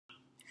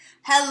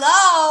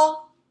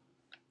Hello!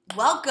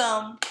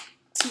 Welcome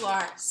to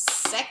our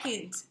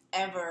second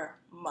ever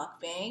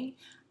mukbang.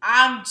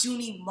 I'm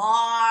Junie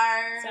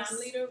Mars. So I'm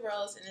Lita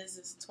Rose, and this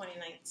is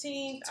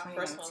 2019. Our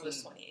first one was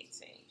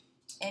 2018.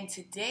 And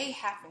today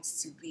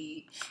happens to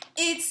be,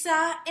 it's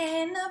our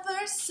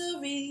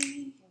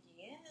anniversary.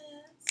 Yes.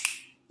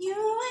 You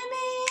and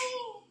me.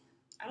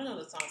 I don't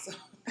know the song, so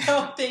I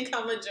don't think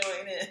I'm going to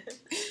join in.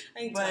 I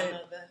ain't doing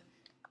know that.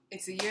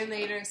 It's a year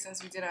later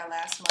since we did our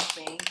last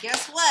mukbang.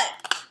 Guess what?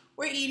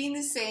 We're eating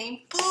the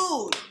same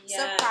food.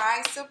 Yeah.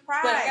 Surprise,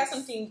 surprise. But I got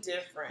something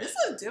different. This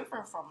is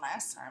different from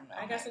last time, though.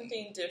 I got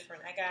something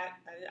different. I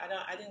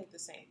didn't get the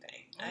same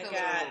thing. I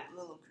got a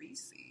little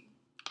greasy.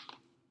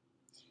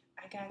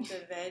 I got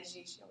the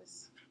veggie. She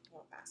always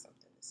won't have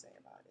something to say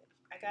about it.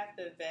 I got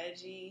the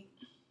veggie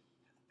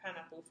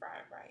pineapple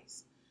fried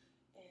rice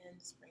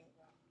and spring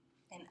roll.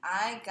 And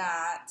I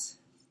got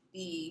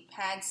the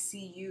Pad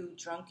See-Ew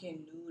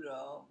drunken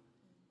noodle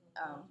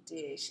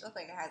dish. It looks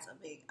like it has a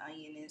big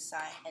onion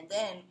inside. And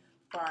then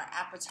for our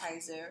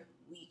appetizer,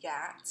 we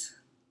got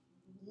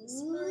a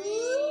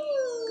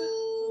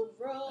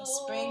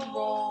spring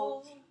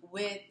roll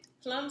with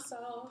plum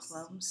sauce.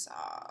 Plum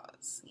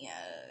sauce, yes.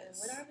 And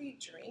what are we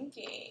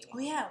drinking? Oh,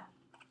 yeah.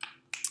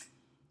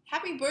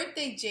 Happy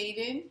birthday,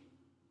 Jaden.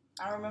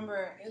 I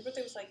remember his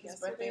birthday was like his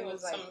birthday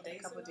was like a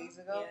couple days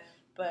ago. Yeah.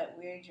 But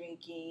we're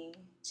drinking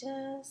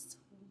just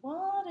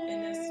water.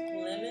 And it's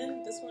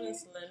lemon. This one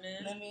is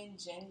lemon. Lemon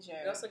ginger.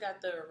 We also got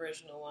the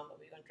original one, but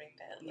we're going to drink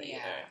that later.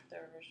 Yeah. The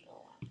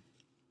original one.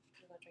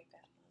 We're going to drink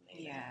that one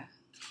later. Yeah.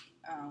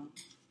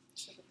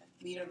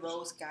 Lita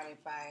Rose got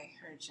it by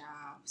her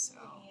job, so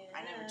yes.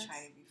 I never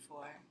tried it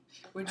before.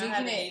 We're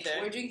drinking it.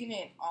 Either. We're drinking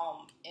it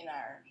in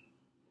our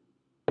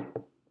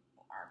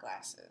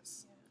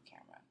glasses. Yeah.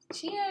 Camera.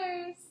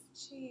 Cheers.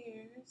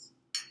 Cheers.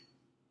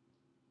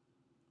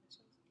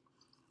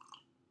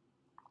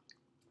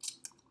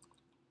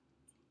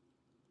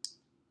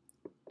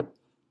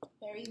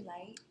 Very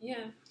light.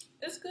 Yeah,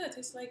 it's good. It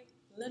tastes like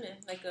lemon.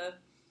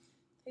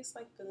 Tastes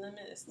like the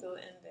lemon is still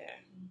in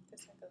there.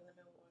 Tastes like a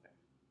lemon water.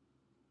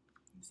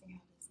 Let's see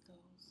how this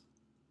goes.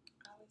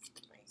 I always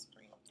put my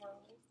spring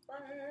roll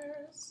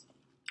first.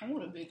 I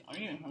want a big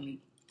onion, honey.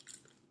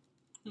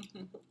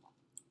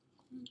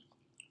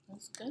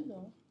 That's good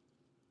though.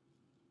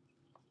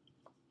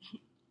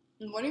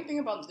 The funny thing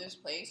about this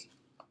place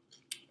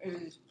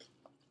is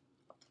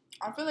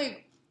I feel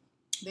like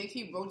they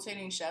keep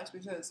rotating chefs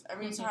because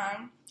every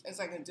time it's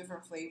like a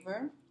different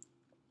flavor.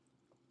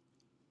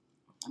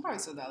 I probably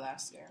said that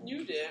last year.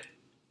 You did.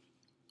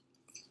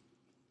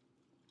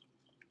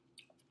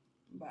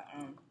 But,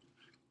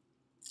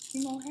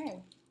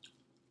 hey.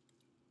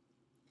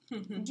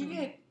 Did you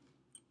get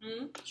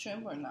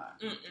shrimp or not?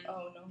 Mm-mm.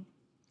 Oh, no. Okay.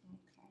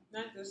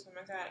 Not this one.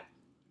 I got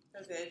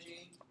a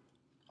veggie.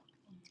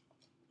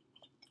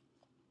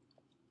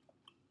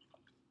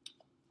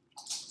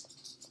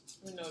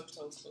 No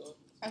tofu.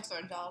 That's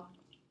our dog.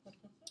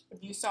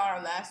 If you saw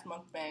our last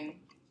mukbang,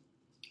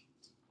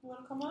 you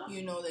want to come up?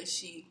 You know that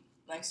she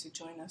likes to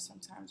join us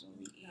sometimes when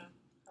we eat. Yeah.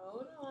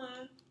 Hold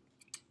on.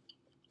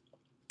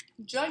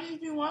 Judge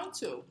if you want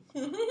to.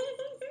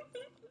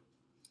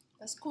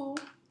 That's cool.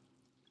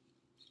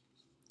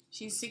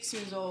 She's 6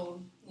 years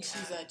old. Yeah.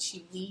 She's a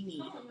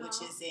Chiweenie, which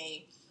is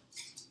a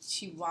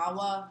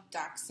Chihuahua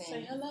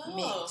Dachshund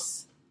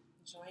mix.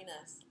 Join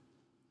us.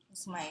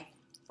 It's my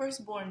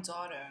firstborn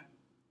daughter.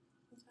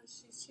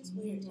 She's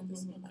weird. She doesn't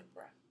smell like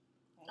breath.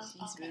 And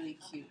she's really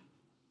cute.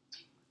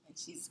 And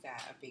she's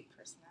got a big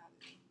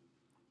personality.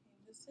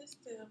 The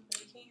system, but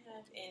you can't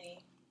have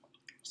any.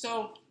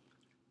 So,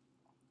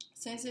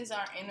 since it's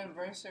our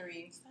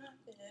anniversary, stop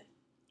it.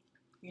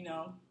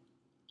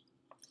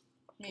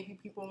 Maybe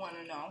people want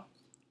to know,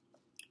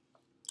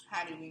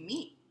 how did we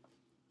meet?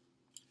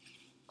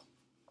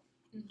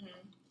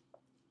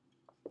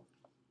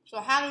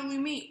 So, how did we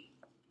meet?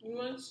 You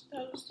want to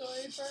tell the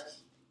story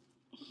first?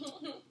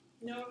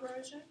 Your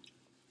version?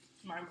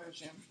 My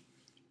version.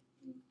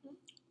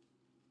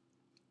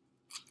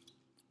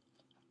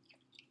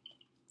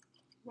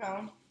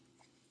 Well,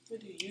 what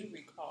do you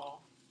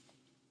recall?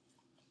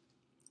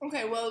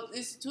 Okay, well,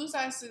 it's two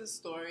sides to the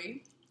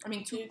story. I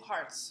mean, two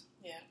parts.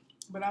 Yeah.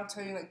 But I'll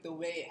tell you, the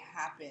way it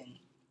happened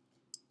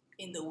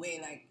in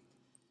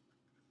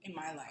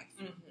my life.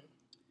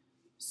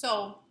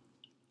 So,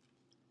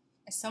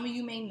 as some of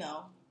you may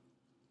know,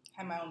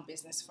 I had my own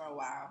business for a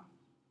while.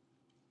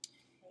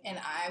 And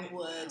I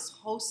was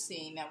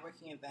hosting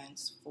networking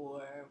events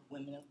for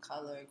women of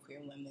color,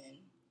 queer women.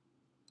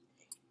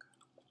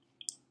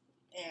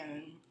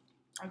 And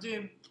I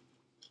did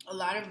a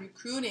lot of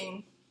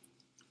recruiting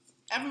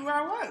everywhere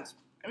I was.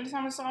 Every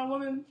time I saw a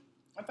woman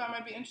I thought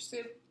might be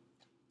interested,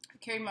 I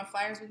carried my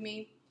flyers with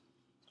me.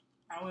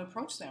 I would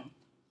approach them.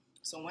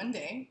 So one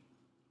day,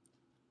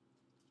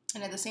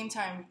 and at the same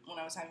time when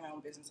I was having my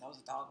own business, I was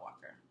a dog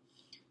walker.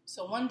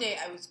 So one day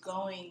I was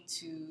going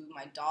to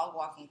my dog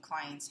walking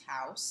client's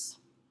house,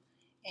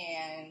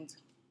 and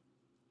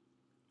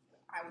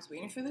I was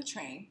waiting for the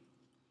train,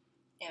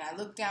 and I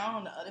looked down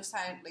on the other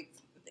side,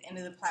 at the end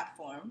of the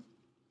platform,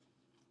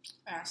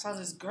 And I saw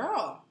this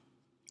girl.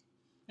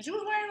 And she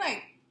was wearing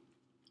like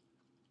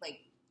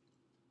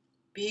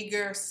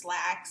bigger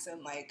slacks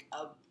and like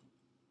a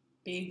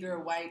bigger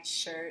white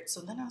shirt.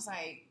 So then I was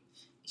like,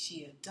 is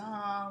she a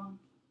dom,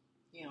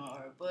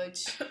 or a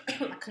butch?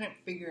 I couldn't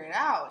figure it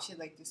out. She had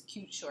like this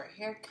cute short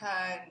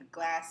haircut and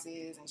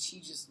glasses, and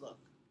she just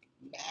looked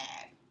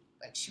mad.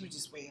 Like she was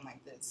just waiting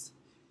like this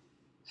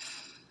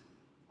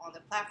on the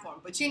platform.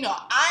 But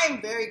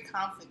I'm very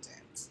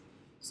confident.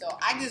 So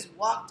I just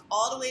walked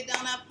all the way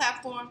down that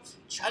platform,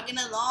 chugging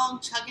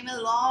along.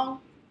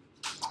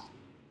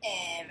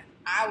 And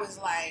I was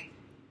like,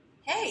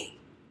 hey,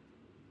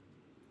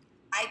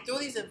 I throw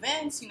these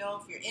events, if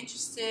you're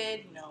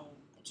interested,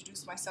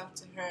 introduced myself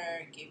to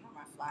her, gave her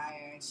my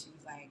flyer, and she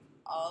was like,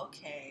 oh,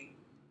 okay,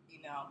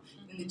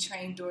 Then the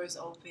train doors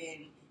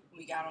opened,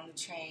 we got on the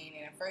train,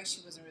 and at first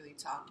she wasn't really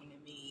talking to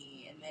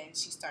me, and then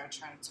she started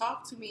trying to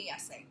talk to me. I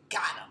said,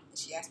 got him, and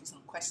she asked me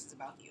some questions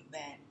about the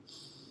event,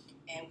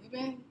 and we've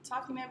been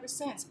talking ever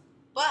since.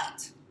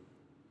 But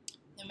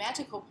the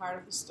magical part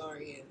of the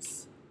story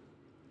is,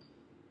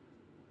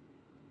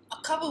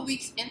 a couple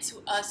weeks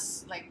into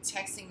us, like,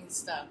 texting and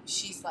stuff,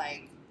 she's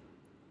like,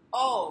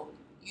 oh,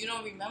 you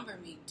don't remember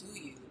me, do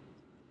you?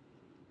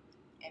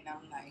 And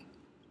I'm like,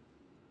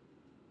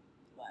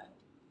 what?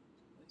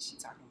 What is she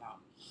talking about?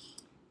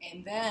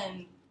 And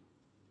then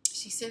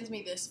she sends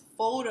me this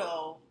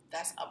photo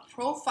that's a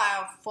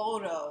profile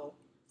photo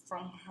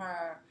from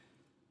her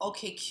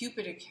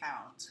OkCupid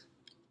account.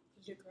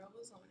 Your girl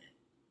was on it.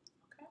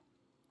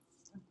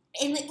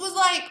 Okay. And it was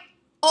like,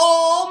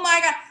 oh my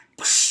God.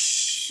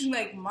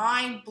 Like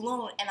mind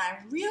blown. And I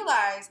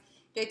realized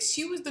that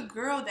she was the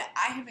girl that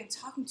I had been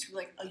talking to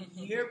like a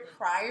year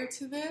prior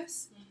to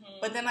this.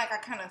 But then like I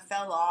kind of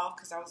fell off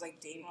because I was like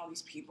dating all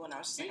these people and I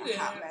was just like a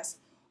hot mess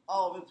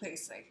all over the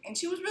place. Like, and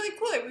she was really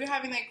cool. Like we were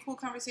having like cool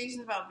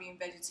conversations about being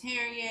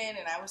vegetarian,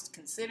 and I was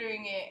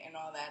considering it and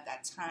all that at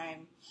that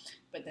time.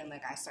 But then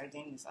like I started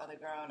dating this other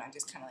girl, and I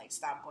just kind of like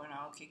stopped going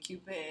on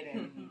OkCupid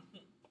and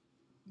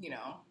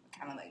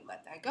kind of like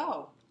let that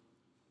go.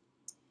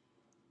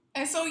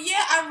 And so,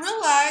 yeah, I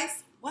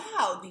realized,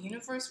 wow, the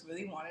universe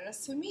really wanted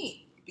us to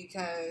meet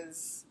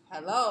because,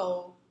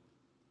 hello,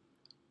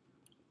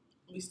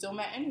 we still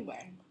met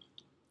anyway,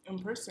 in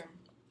person.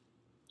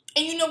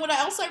 And you know what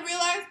else I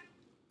realized?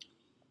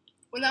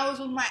 When I was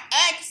with my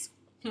ex,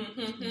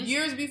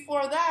 years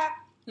before that,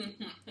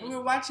 we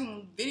were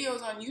watching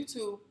videos on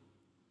YouTube,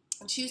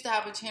 and she used to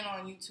have a channel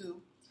on YouTube,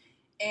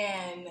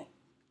 and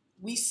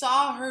we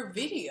saw her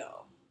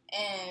video,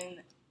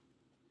 and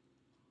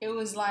it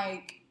was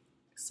like,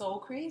 so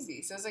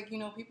crazy. So it's like,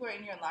 people are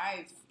in your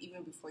life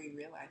even before you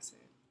realize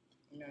it.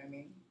 You know what I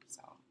mean? So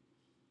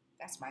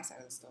that's my side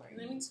of the story.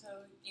 Let me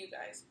tell you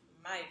guys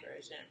my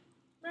version.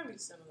 Very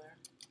similar.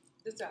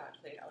 This is how it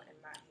played out in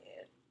my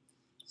head.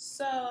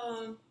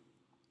 So,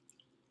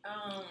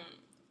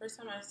 first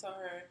time I saw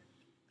her,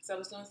 because I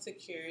was doing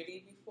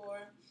security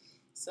before,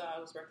 so I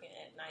was working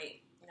at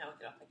night, and I would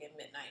get off like at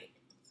midnight.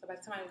 So by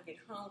the time I would get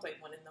home, it was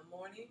like 1 in the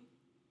morning,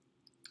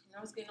 and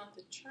I was getting off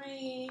the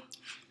train,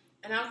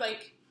 and I was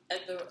like,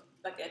 at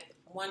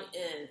one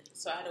end,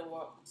 so I had to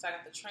walk. So I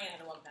got the train. I had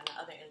to walk down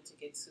the other end to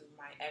get to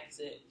my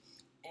exit,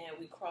 and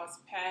we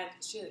crossed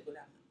paths. She had to go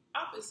down the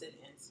opposite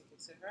end to get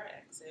to her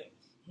exit,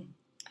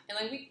 and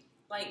like we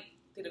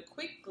did a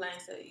quick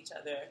glance at each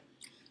other,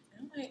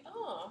 and I'm like,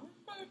 oh,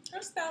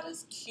 her style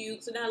is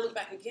cute. So then I look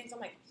back again. So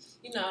I'm like,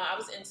 I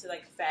was into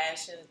like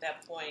fashion at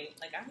that point.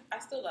 Like I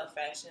still love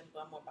fashion,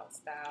 but I'm more about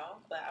style.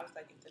 But I was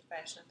like into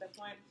fashion at that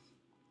point.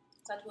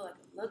 So I do like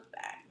a look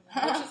back.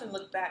 I didn't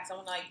look back. So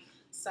I'm like,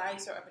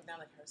 sides her up and down,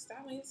 like her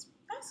style is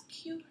that's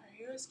cute, her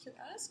hair is cute,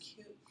 that's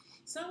cute.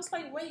 So I was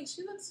like, wait,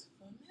 she looks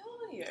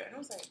familiar, and I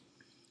was like,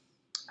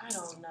 I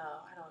don't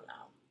know.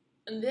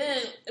 And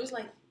then it was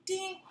like,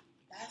 ding,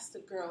 that's the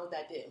girl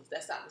that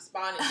stopped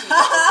responding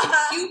to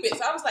Cupid.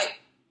 So I was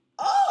like,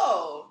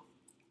 oh.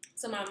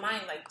 So my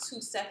mind, like 2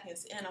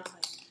 seconds in, I was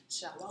like,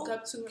 should I walk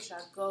up to her? Should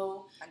I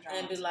go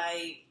and be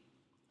like,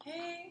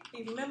 hey, do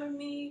you remember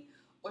me?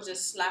 Or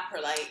just slap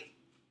her like,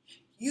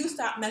 you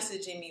stop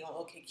messaging me on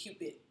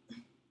OkCupid.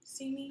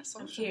 See me?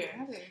 I'm here.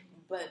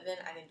 But then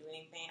I didn't do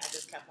anything. I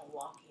just kept on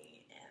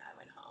walking, and I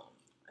went home.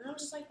 And I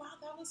was just like, wow,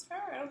 that was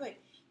her. I was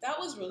like, that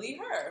was really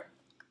her.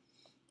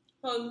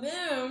 So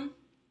then,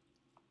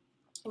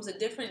 it was a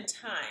different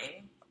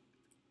time.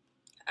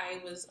 I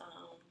was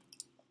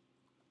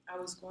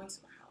going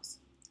to my house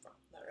from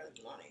the early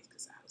mornings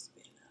because I was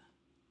being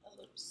a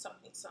little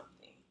something.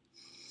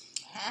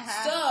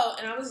 So,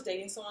 and I was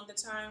dating someone at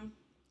the time,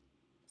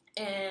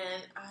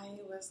 and I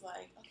was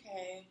like,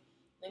 okay,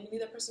 let me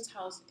leave that person's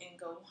house and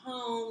go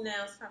home.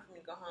 Now it's time for me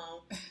to go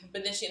home.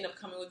 But then she ended up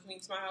coming with me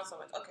to my house. So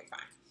I'm like, okay, fine.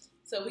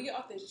 So we get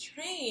off the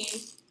train.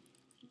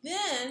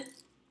 Then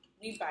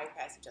we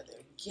bypass each other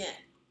again.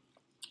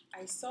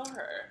 I saw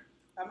her.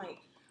 I'm like,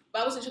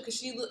 but I wasn't sure because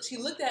she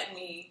looked at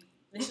me.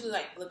 And then she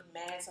looked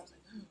mad. So I was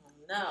like,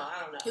 no,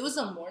 I don't know. It was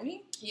a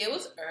morning? Yeah, it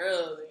was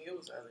early. It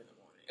was early in the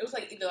morning. It was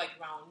like either like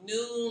around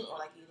noon or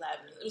like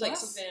 11. It was like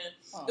something.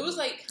 It was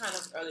like kind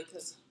of early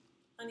because,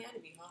 honey, I had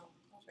to be home.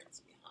 expected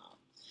to be home.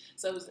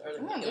 So it was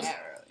early. Not that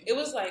early. It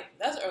was like,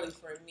 that's early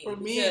for me. For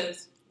me.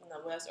 Because,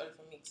 that's early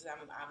for me because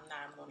I'm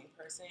not a morning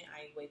person.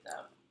 I wake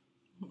up.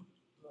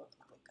 Well,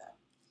 I wake up.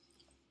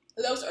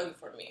 So that was early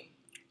for me.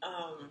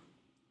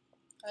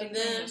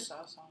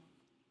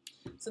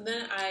 So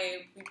then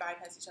we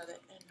bypassed each other,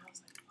 and I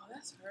was like, oh,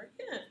 that's her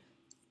again.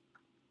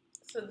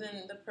 So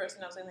then the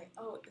person I was like,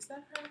 oh, is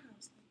that her? And I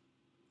was like,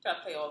 try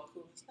to play all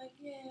cool. It's like,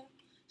 yeah.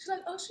 She's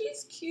like, oh,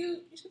 she's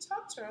cute. You should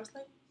talk to her. I was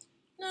like,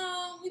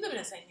 no, we live in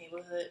the same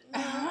neighborhood. No,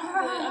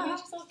 I mean,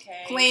 she's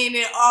okay. Playing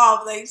it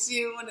off like she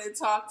didn't want to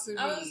talk to me.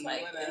 I was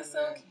like, whatever. It's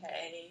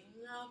okay.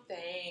 No,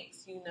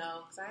 thanks.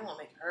 Because I didn't want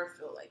to make her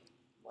feel like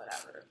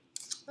whatever.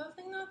 So I was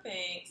like, no,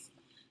 thanks.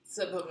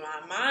 So, but in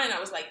my mind, I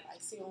was like, if I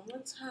see her one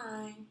more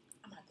time,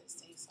 I'm going to have to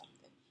say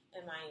something.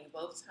 And mind you,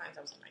 both times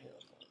I was in my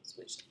uniforms,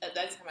 which at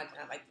that time I did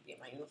not like to be in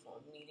my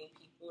uniform meeting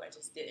people. I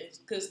just didn't.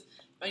 Because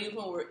my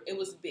uniform, it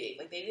was big.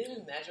 Like, they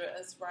didn't measure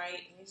us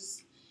right. And they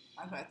just...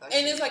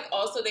 And it's like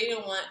also they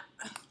didn't want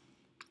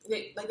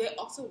they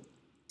also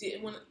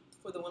didn't want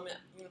for the women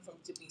uniform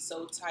to be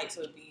so tight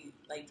so it'd be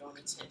like drawing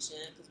attention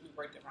because we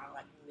worked around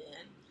like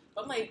men.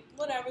 But I'm like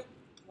whatever.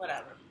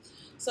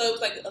 So it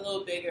was like a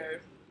little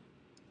bigger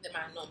than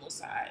my normal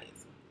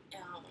size.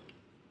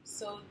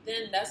 So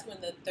then that's when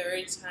the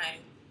third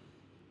time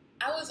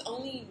I was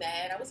only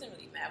mad. I wasn't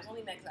really mad. I was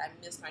only mad because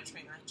I missed my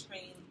train. My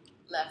train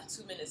left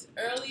 2 minutes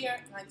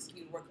earlier. And I used to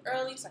be to work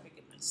early so I could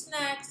get my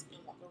snacks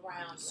and walk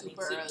around. Super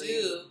what I need early. to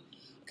do.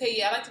 Okay,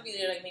 yeah, I like to be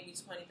there like maybe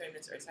 20, 30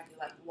 minutes early so I could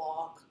like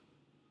walk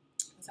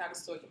inside the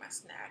store, get my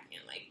snack,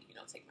 and like,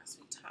 take my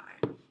sweet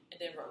time. And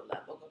then roll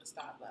up or go to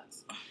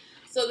Starbucks.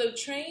 So the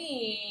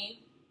train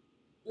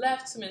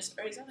left 2 minutes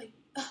early. So I'm like,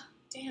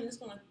 damn, this is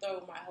going to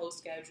throw my whole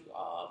schedule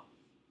off.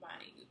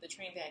 The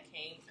train that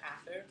came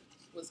after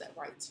was that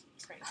right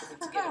train for me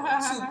to get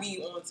on to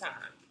be on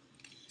time.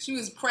 She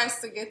was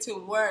pressed to get to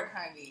work,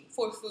 honey.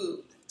 For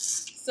food.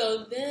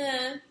 So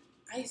then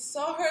I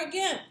saw her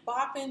again,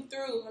 bopping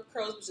through. Her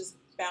curls was just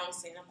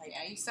bouncing. I'm like,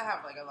 yeah, I used to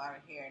have like a lot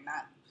of hair,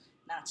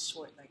 not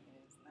short like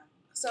it is now.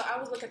 So I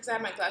was looking, because I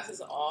had my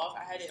glasses off.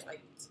 I had it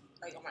like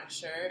on my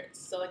shirt.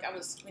 So like I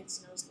was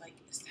squinting. I was like,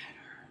 is that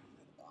her? I'm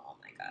like, oh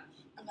my God.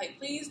 I'm like,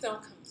 please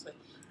don't come this way.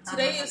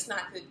 Today is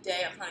not the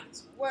day. I'm trying to get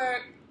to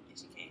work. And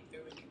she came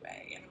through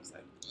anyway. And I was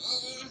like,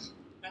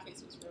 my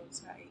face was real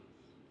tight.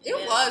 It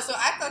was. So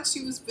I thought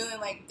she was feeling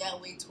like that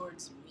way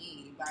towards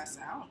me. But I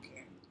said, I don't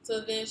care.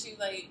 So then she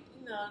like,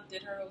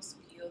 did her whole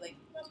spiel. Like,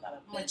 I'm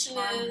going to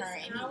charm her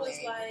anyway. And I was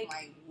like, with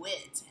my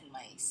wit and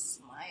my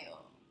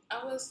smile.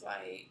 I was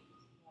like,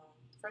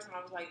 first time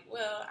I was like,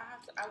 well,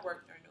 I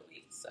work during the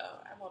week, so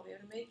I won't be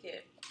able to make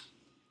it.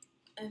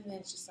 And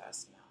then she started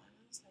smiling.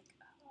 I was like,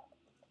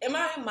 oh. In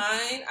my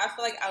mind, I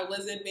feel like I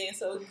wasn't being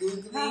so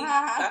googly.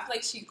 I feel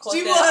like she caught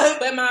that.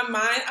 But in my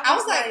mind, I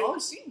was like, oh,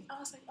 she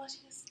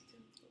just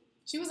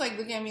she was like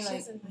looking at me she like,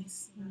 has a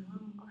nice smile.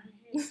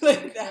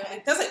 like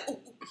that. I was like,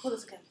 hold on a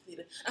second,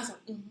 I was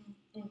like,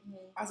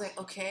 I was like,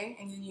 okay.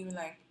 And then you were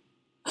like,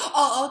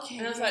 oh, okay.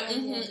 And I was like,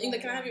 And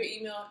like, can I have your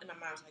email? And my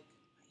mom was like,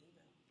 my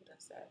email? What did I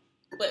say?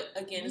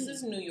 But again, this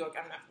is New York.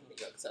 I'm not from New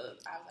York. So I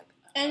was like,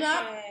 okay.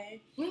 And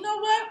you know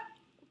what?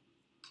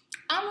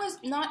 I was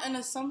not an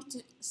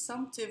assumptive,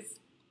 what's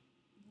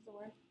the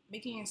word?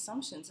 Making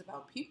assumptions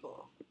about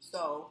people.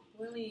 So.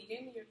 Really, you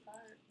gave me your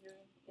card.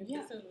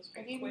 Yeah,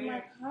 I gave you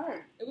my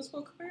card. It was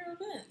for career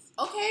events.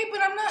 Okay, but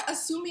I'm not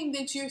assuming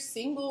that you're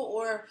single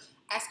or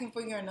asking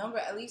for your number.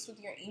 At least with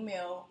your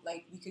email,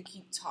 like, we could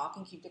keep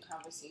talking, keep the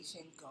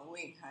conversation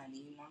going, honey.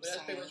 You know what I'm saying?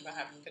 That's pretty much what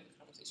happened. Keep the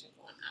conversation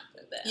going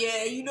after that.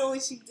 Yeah, you know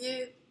what she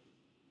did?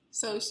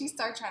 So she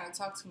started trying to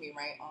talk to me,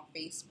 right, on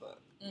Facebook.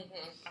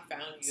 I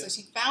found you. So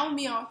she found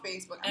me on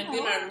Facebook. And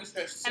did my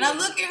research too. And I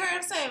look at her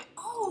and say,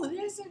 oh,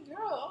 there's a girl.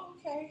 Oh,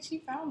 okay. She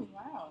found me.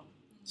 Wow.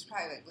 She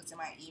probably like looked at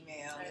my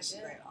email and she's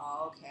like,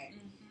 oh, okay.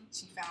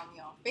 She found me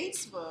on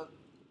Facebook.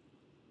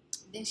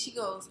 Then she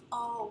goes,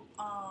 oh,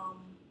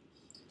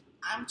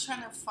 I'm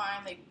trying to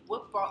find like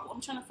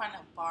I'm trying to find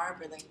a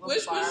barber, like what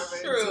which barber.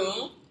 Was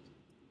true.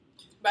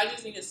 But I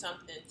just needed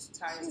something to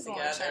tie us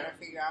together. She's trying to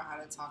figure out how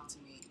to talk to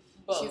me.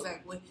 Both. She's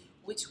like,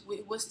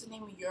 what's the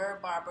name of your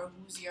barber?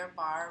 Who's your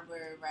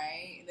barber,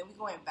 right? And then we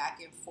going back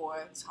and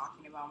forth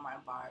talking about my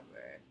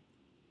barber,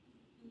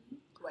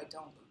 who I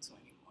don't go to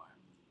anymore.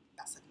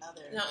 That's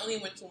another. And I only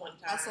went to one time.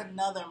 That's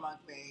another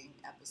mukbang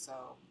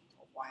episode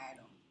of why I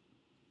don't,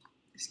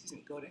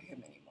 go to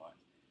him anymore.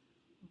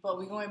 But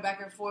we going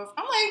back and forth.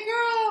 I'm like,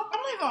 girl,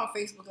 I'm not even on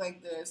Facebook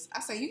like this.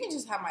 I said, you can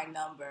just have my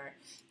number.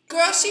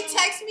 Girl, she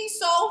texts me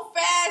so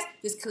fast.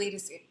 This Kalita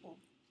said, oh.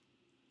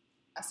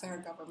 I said her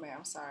government,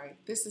 I'm sorry.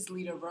 This is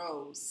Lita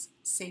Rose.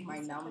 Say my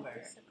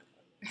number.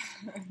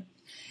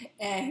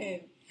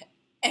 and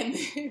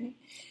then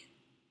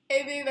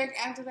like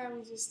after that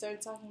we just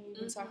started talking. We've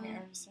been talking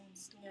ever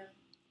since. Yeah.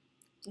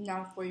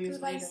 Now 4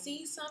 years later. If I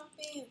see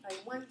something, if I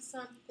want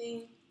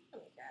something, I'll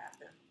make it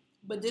happen.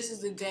 But this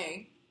is the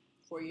day,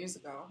 4 years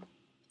ago,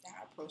 that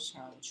I approached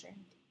her on the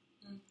train.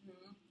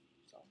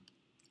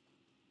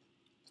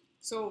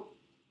 So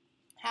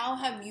how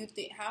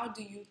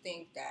do you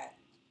think that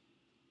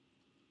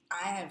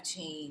I have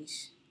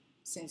changed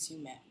since you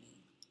met me?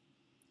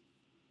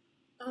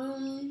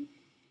 Well,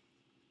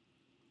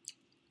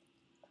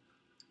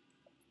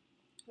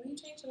 you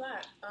changed a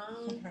lot.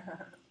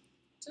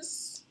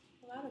 Just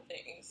a lot of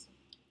things.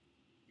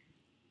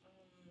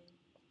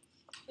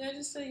 Yeah,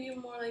 just so you're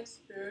more like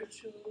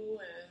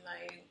spiritual and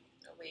like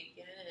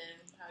awakened,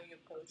 and how you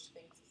approach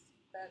things is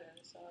better.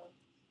 So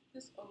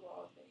just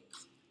overall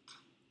things,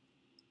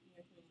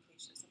 your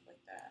communication, stuff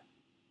like that.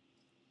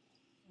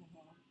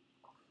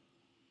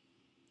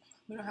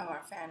 We don't have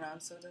our fan on,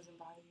 so it doesn't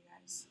bother you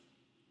guys.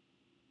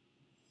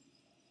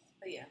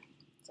 But yeah,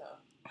 so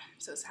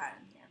it's hot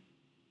in here.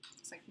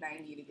 It's like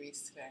 90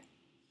 degrees today.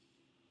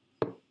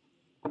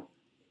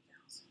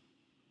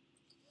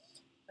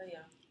 But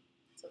yeah,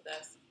 so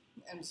that's.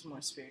 I'm just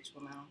more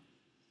spiritual now.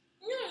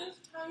 Yeah,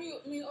 that's how you,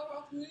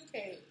 overall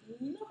communicate.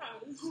 You know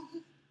how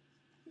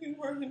you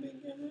work in the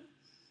beginning.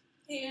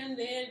 Here and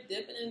there,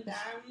 dipping and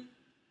diving.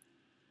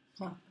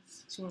 Huh.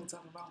 She want to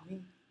talk about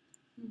me.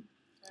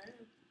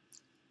 Right.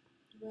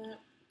 But,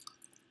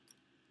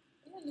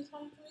 yeah, just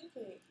how you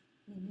communicate.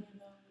 You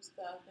know,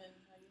 stuff and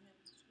how you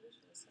handle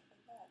situations, stuff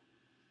like that.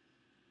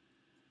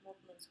 More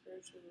from a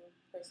spiritual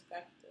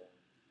perspective.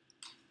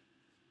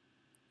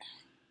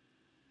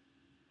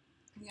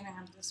 I'm gonna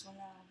have this one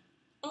now.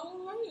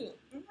 Oh, right.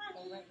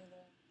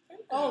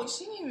 Oh,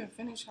 she didn't even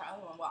finish her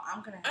other one. Well,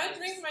 I'm gonna have. I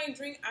drink my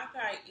drink after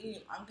I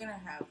eat. I'm gonna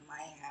have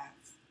my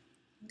half.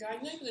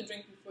 God, you have to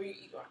drink before you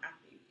eat or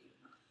after you eat.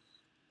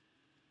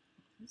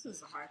 This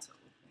is hard to open.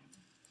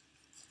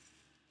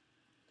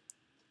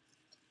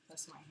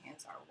 Plus, my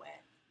hands are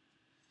wet.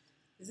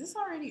 Is this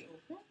already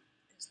open?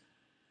 It's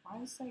not.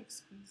 Why is it like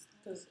squeezed?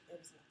 Because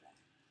it's not bad.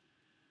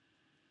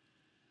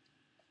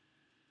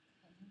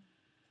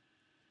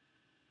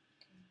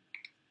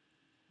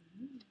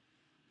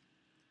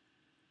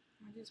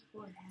 I just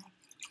poured half.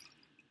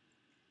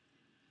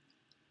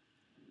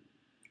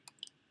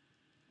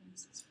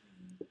 This is for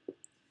you.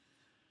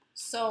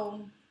 So,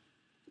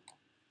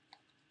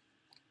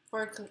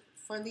 for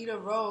Lita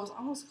Rose, I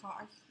almost call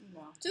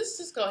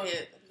Just go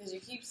ahead because you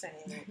keep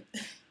saying it.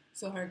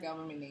 So her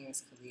government name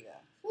is Kalita.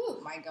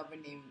 Whew. My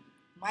government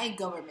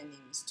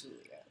name is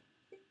Julia.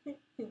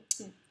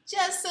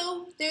 Just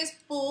so there's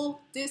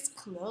full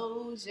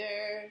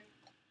disclosure.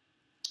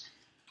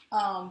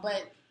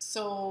 But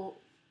so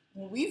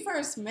when we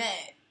first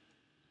met,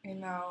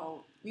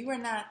 we were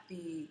not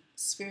the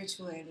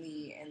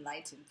spiritually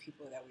enlightened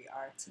people that we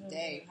are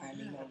today. Oh,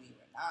 honey, no, we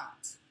were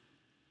not.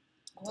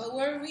 What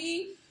were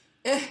we?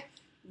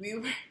 we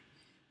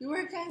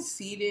were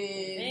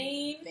conceited,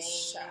 vain,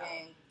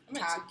 and I'm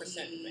at 2%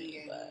 cocky,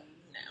 vain, but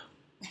no,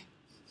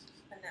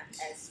 I'm not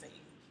as vain.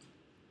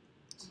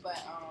 But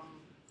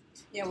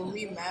yeah, when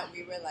we met,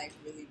 we were like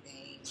really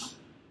vain.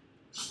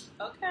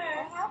 Okay,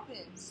 What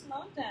happened?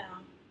 slow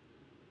down.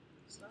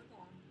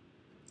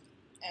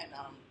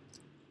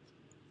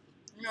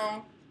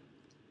 And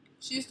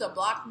she used to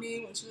block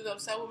me when she was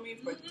upset with me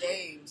for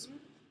days.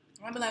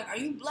 I'd be like, "Are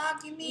you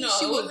blocking me?" No,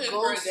 she it would wasn't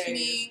ghost for days.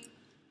 me.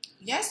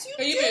 Yes, you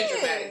You've been did.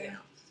 dramatic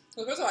now.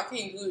 So first of all, I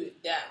can't do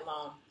it that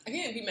long. I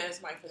can't be mad at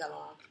somebody for that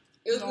long.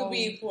 It was gonna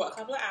be for a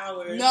couple of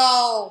hours.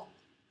 No,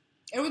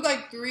 it was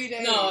like 3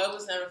 days. No, it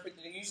was never for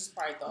 3 days. You just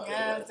probably thought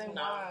Yes, it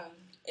was.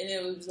 And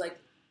it was like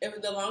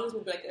the longest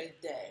would be like a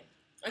day.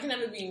 I can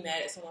never be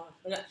mad at someone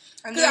because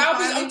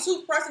I'm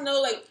too pressed to know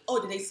like, oh,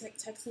 did they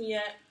text me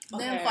yet?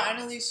 Okay. Then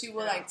finally she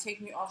would like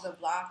take me off the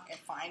block, and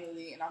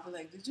I'll be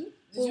like, did you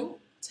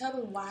tell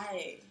them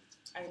why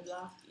I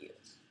blocked you?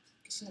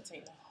 Because she's not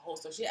telling the whole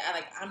story. She act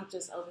like I'm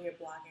just over here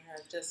blocking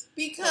her just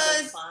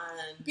because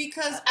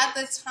at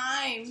the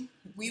time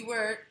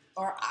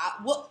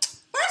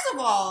first of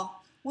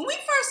all, when we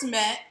first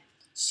met,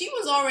 she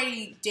was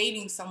already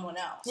dating someone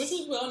else, which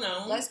was well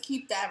known. Let's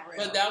keep that real.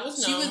 But that was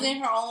known. She was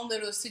in her own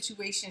little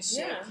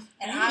situationship,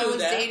 and I was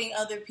dating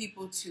other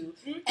people too.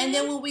 Mm-hmm. And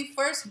then when we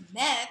first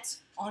met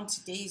on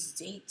today's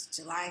date,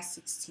 July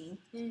 16th,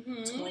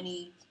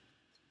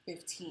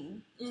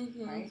 2015,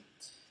 right?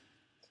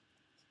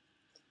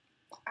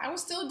 I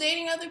was still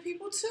dating other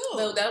people too.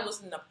 No, that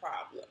wasn't the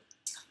problem.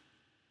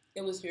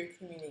 It was your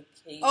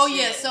communication. Oh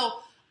yeah,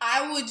 so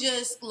I would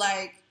just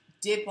like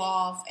dip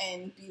off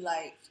and be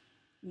like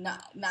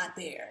not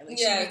there. Like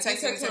she would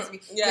text me.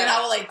 Yeah. Then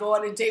I would like go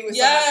on a date with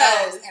someone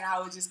else, and I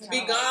would just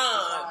be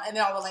gone. And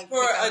then I would like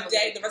for a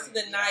day, the rest of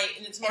the night,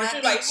 and it's more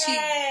like,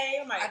 hey,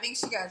 I'm like, I think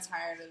she got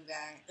tired of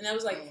that, and that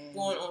was like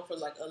going on for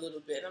like a little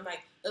bit. And I'm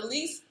like, at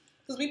least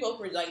because we both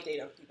were like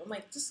dating people. I'm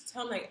like, just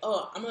tell me like,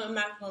 oh, I'm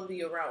not gonna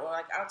be around, or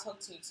like I'll talk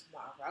to you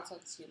tomorrow, or I'll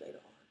talk to you later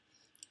on.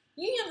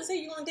 You didn't have to say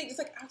you're gonna date. It's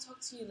like I'll talk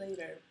to you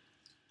later.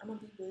 I'm gonna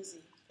be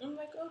busy. I'm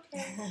like,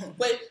 okay.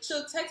 But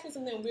she'll text me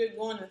something weird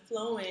going and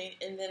flowing,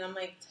 and then I'm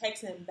like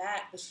texting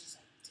back, but she's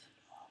like,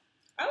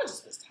 I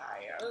was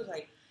tired. I was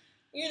like,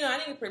 I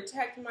need to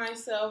protect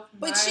myself.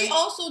 But she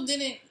also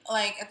didn't,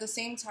 like, at the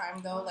same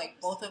time, though, like,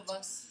 both of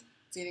us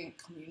didn't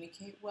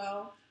communicate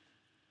well.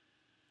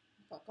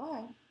 But go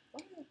ahead.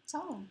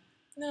 Tell them.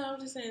 No, I'm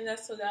just saying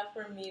that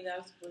for me,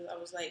 that's what I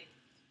was like,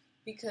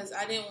 because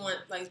I didn't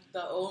want, like,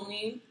 the old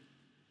me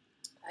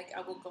like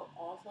I would go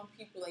off on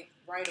people like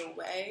right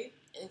away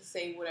and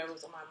say whatever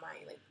was on my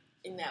mind, like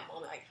in that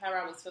moment, like however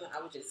I was feeling,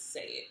 I would just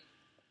say it,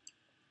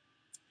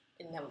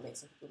 and that would make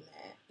some people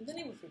mad, and then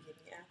they would forgive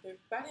me after.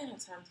 But I didn't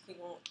have time to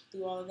keep going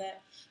through all of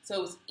that, so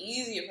it was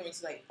easier for me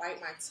to like bite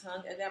my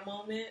tongue at that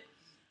moment,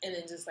 and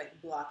then just like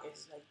block it,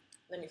 just like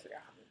let me figure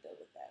out how I'm gonna deal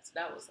with that. So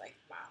that was like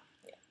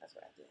that's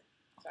what I did.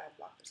 So I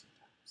blocked her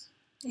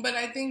sometimes. But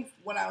I think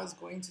what I was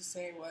going to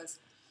say was,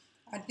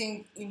 I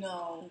think,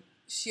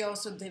 she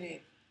also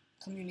didn't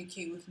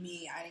communicate with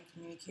me. I didn't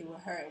communicate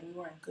with her, and we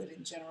weren't good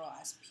in general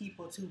as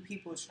people, two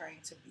people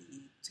trying to be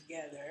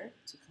together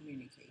to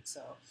communicate.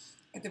 So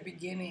at the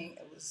beginning,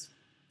 it was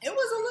a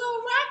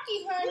little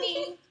rocky,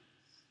 honey.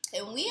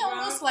 And we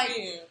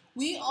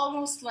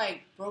almost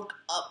like broke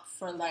up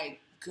for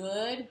like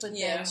good, but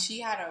then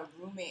she had a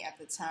roommate at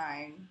the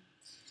time.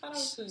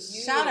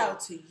 Shout out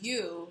to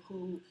you,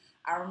 who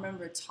I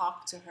remember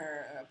talked to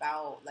her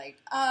about like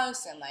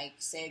us and like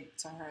said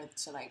to her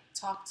to like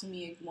talk to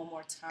me one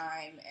more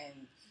time,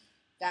 and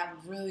that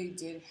really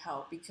did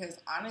help because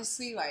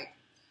honestly, like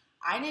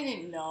I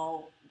didn't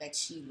know that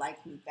she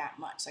liked me that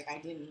much. Like I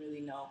didn't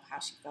really know how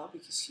she felt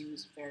because she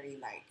was very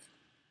like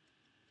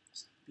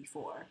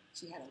before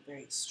she had a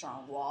very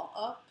strong wall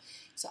up,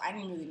 so I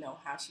didn't really know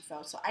how she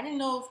felt. So I didn't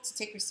know if to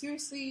take her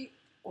seriously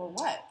or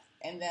what.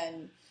 And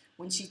then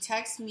when she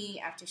texted me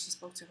after she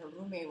spoke to her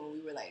roommate, when we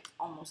were like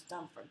almost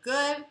done for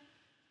good,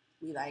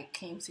 we like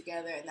came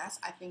together, and that's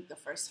I think the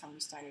first time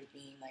we started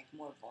being like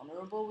more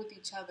vulnerable with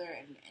each other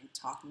and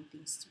talking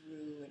things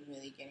through and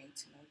really getting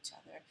to know each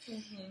other.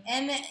 Mm-hmm.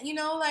 And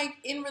like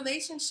in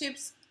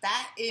relationships,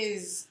 that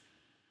is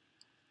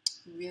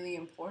really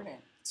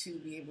important to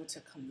be able to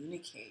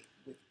communicate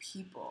with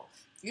people.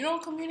 If you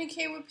don't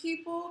communicate with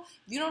people,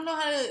 you don't know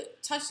how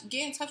to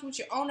get in touch with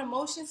your own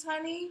emotions,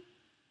 honey,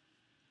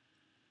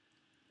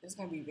 it's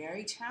going to be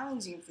very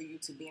challenging for you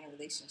to be in a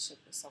relationship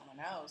with someone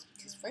else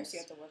because first you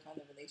have to work on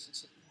the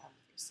relationship you have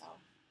with yourself.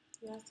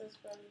 Yes, that's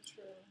very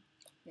true.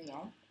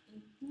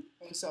 Mm-hmm.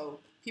 And so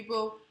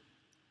people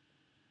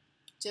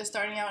just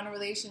starting out in a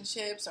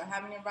relationships or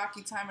having a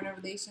rocky time in a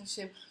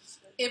relationship,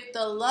 if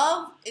the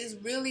love is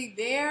really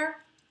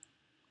there,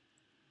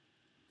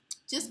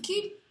 just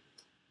keep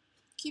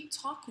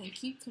talking,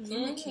 keep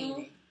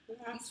communicating.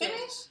 Mm-hmm. You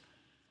finished?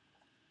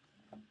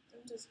 I'm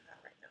just hot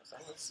right now,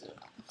 so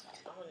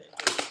I'm gonna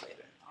enjoy this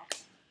later.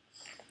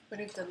 But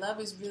if the love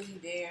is really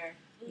there,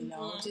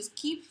 just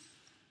keep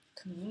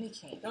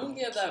communicating. Don't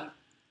give up.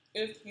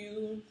 If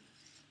you're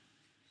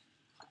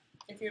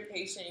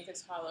patient, you can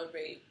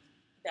tolerate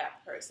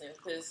that person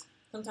because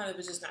sometimes if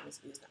it's just not meant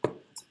to be, it's not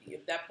meant to be.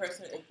 If that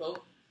person is both,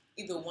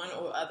 either one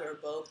or other, or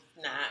both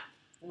not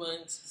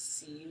willing to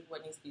see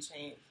what needs to be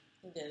changed,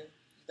 then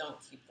don't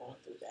keep going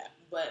through that.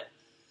 But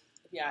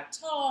if y'all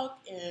talk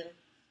and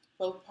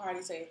both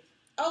parties say,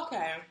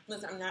 okay,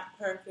 listen, I'm not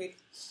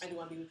perfect, I do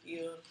want to be with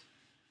you,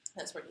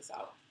 let's work this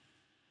out.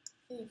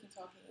 Then you keep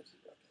talking and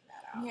keep working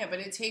that out. Yeah, but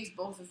it takes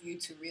both of you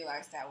to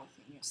realize that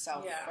within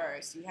yourself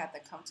first. You have to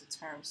come to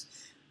terms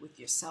with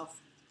yourself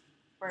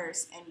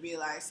first and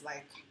realize,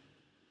 like,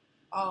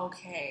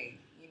 okay,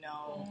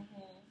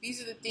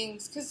 these are the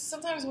things. Because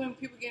sometimes when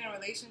people get in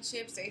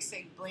relationships, they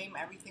say blame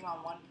everything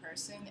on one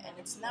person, and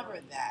it's never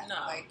that. No.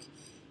 Like,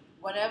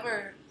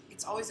 whatever,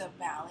 it's always a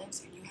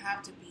balance, and you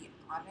have to be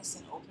honest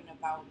and open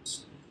about,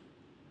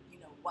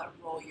 what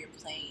role you're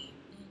playing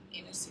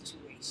in a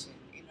situation,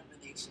 in a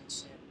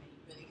relationship, and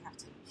you really have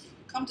to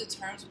come to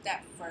terms with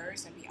that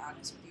first and be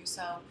honest with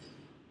yourself,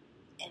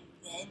 and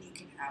then you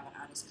can have an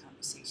honest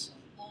conversation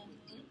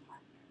with your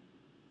partner.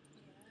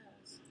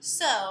 Yes.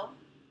 So,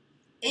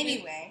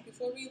 anyway.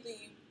 Before we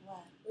leave,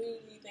 what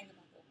do you think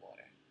about the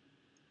water?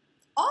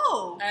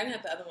 Oh! I didn't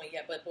have the other one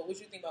yet, but what did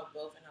you think about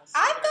both? And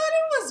I thought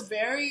it was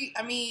very,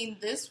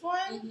 this one,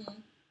 mm-hmm.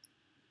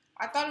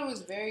 I thought it was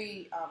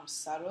very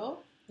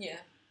subtle. Yeah.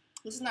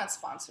 This is not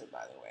sponsored,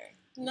 by the way.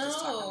 No. Just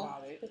talking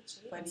about it,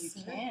 but you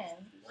can.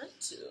 You want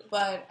to.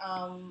 But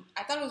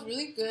I thought it was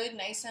really good,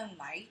 nice and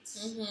light.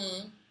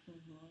 Mm-hmm.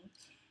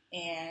 Mm-hmm.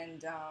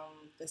 And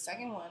the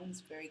second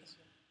one's very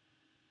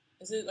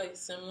good. Is it like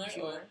similar?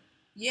 Pure. Or?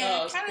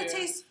 Yeah, it kind of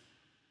tastes.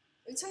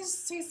 It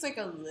tastes like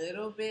a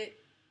little bit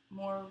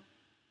more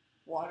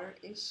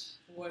water-ish.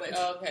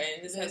 Okay,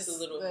 and this has a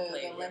little flavor.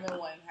 The lemon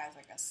one has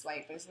like a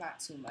slight, but it's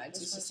not too much.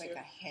 It's just like a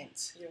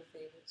hint. Your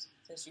favorites,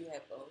 since you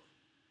had both.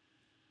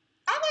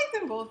 I like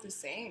them both the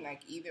same,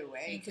 like either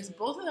way, because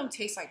both of them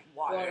taste like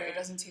water. It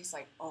doesn't taste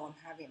like, I'm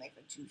having like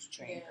a juice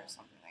drink or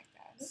something like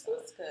that. This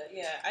is good.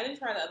 Yeah, I didn't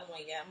try the other one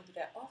yet. I'm gonna do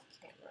that off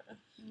camera.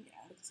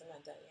 Yeah, because I'm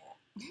not done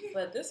yet.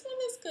 But this one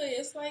is good.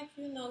 It's like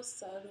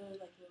subtle,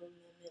 like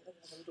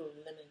little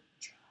lemon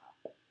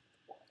drop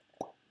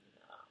water.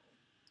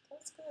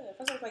 That's good. At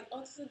first I was like,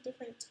 this is a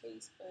different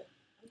taste, but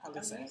I'm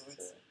used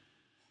to it.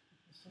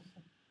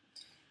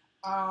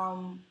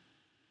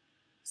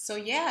 So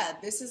yeah,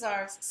 this is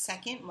our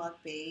second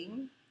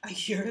mukbang a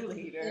year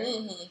later.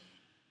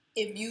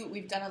 Mm-hmm.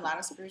 We've done a lot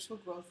of spiritual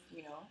growth,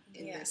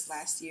 in this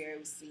last year. It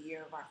was the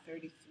year of our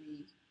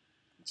 33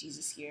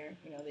 Jesus year.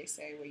 They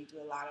say where you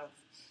do a lot of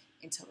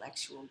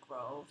intellectual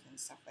growth and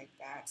stuff like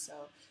that. So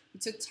we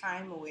took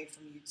time away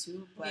from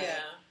YouTube, but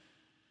Yeah.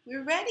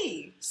 we're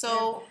ready.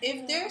 So Yeah.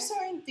 if there are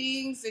certain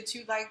things that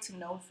you'd like to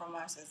know from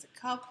us as a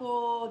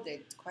couple, the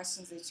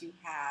questions that you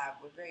have,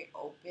 we're very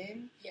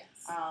open. Yes.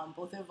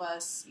 Both of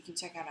us, you can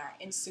check out our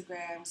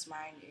Instagrams.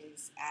 Mine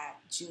is at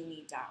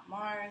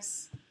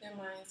Junie.Mars. And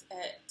mine's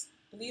at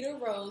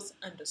LeaderRose_.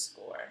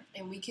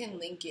 And we can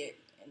link it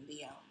in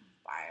the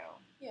bio.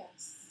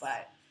 Yes.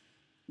 But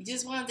we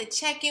just wanted to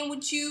check in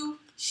with you,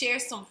 share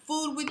some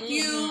food with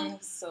you.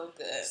 So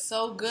good.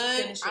 So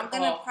good. Finish it I'm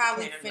going to off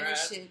probably camera.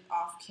 finish it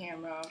off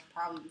camera,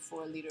 probably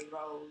before Leader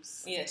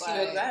Rose. Yeah, she But,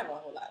 will. I have a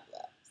whole lot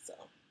left. So,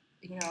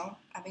 you know,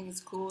 I think it's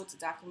cool to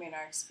document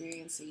our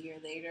experience a year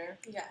later.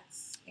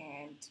 yes.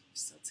 And we're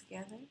still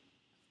together.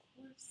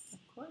 Of course.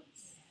 Of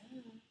course.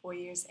 Yeah. 4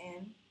 years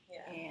in.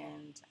 Yeah.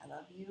 And I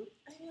love you.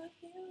 I love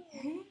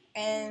you.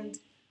 And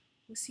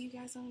we'll see you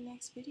guys on the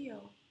next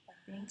video. Bye.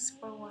 Thanks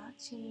for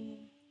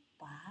watching.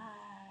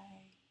 Bye.